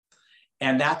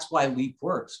 And that's why LEAP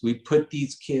works. We put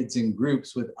these kids in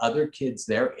groups with other kids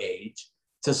their age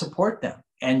to support them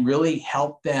and really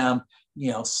help them,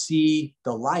 see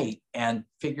the light and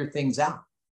figure things out.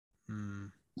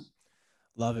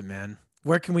 Love it, man.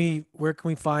 Where can we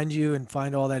find you and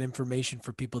find all that information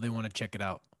for people they want to check it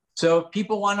out? So if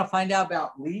people want to find out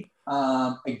about LEAP,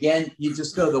 again, you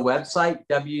just go to the website,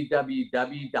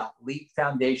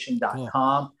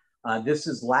 www.leapfoundation.com. Cool. This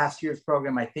is last year's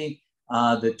program. I think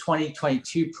the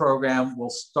 2022 program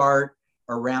will start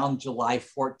around July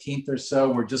 14th or so.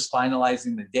 We're just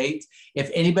finalizing the dates.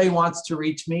 If anybody wants to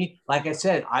reach me, like I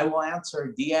said, I will answer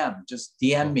a DM. Just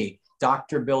DM me,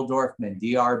 Dr. Bill Dorfman,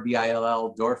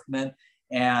 DRBILL Dorfman.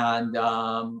 And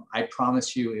I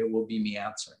promise you it will be me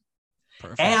answering.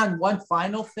 Perfect. And one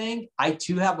final thing, I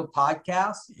too have a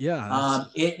podcast. Yeah.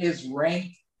 It is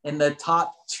ranked in the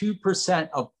top 2%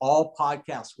 of all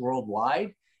podcasts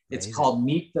worldwide. It's Amazing. Called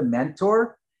Meet the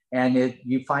Mentor. And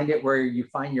you find it where you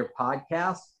find your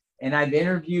podcast. And I've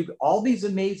interviewed all these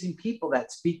amazing people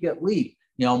that speak at LEAP.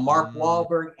 Mark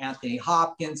Wahlberg, Anthony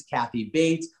Hopkins, Kathy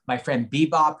Bates, my friend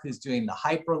Bebop, who's doing the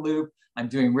Hyperloop. I'm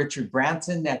doing Richard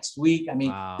Branson next week. I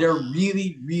mean, wow. They're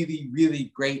really, really,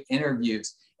 really great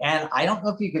interviews. And I don't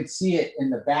know if you could see it in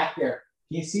the back there.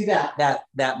 Can you see that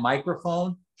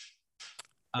microphone?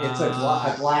 It's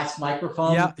a glass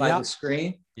microphone by the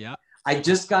screen. Yeah. I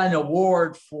just got an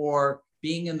award for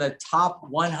being in the top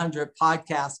 100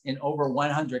 podcasts in over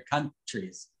 100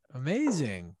 countries.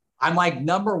 Amazing. I'm like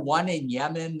 #1 in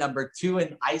Yemen, #2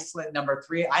 in Iceland,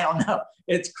 #3. I don't know.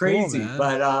 It's crazy, cool,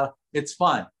 but it's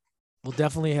fun. We'll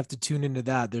definitely have to tune into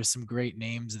that. There's some great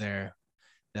names there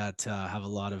that have a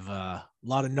lot of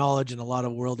knowledge and a lot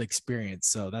of world experience.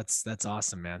 So that's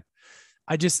awesome, man.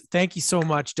 I just thank you so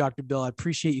much, Dr. Bill. I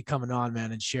appreciate you coming on,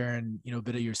 man, and sharing, a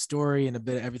bit of your story and a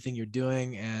bit of everything you're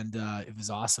doing. And it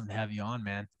was awesome to have you on,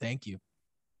 man. Thank you.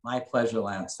 My pleasure,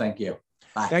 Lance. Thank you.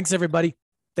 Bye. Thanks, everybody.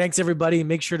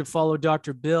 Make sure to follow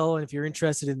Dr. Bill. And if you're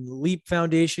interested in the LEAP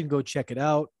Foundation, go check it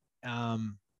out.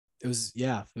 It was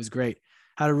great.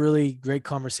 Had a really great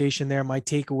conversation there. My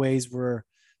takeaways were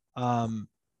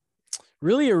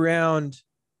really around,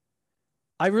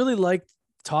 I really liked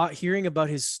hearing about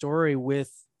his story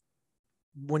with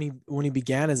when he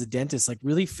began as a dentist, like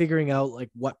really figuring out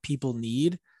like what people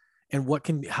need and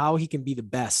how he can be the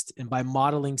best, and by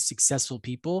modeling successful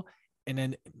people and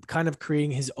then kind of creating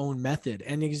his own method.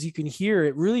 And as you can hear,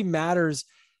 it really matters.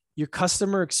 Your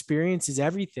customer experience is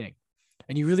everything.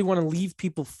 And you really want to leave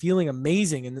people feeling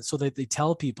amazing, and so that they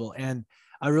tell people. And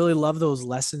I really love those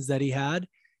lessons that he had.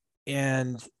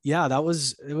 And yeah, it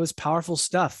was powerful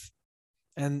stuff.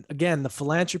 And again, the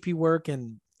philanthropy work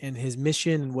and his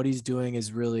mission and what he's doing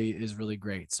is really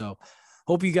great. So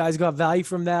hope you guys got value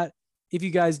from that. If you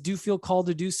guys do feel called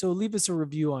to do so, leave us a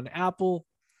review on Apple.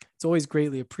 It's always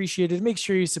greatly appreciated. Make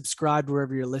sure you subscribe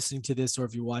wherever you're listening to this, or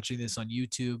if you're watching this on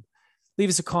YouTube, leave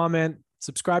us a comment,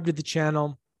 subscribe to the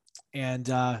channel. And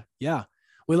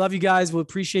we love you guys. We'll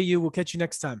appreciate you. We'll catch you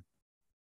next time.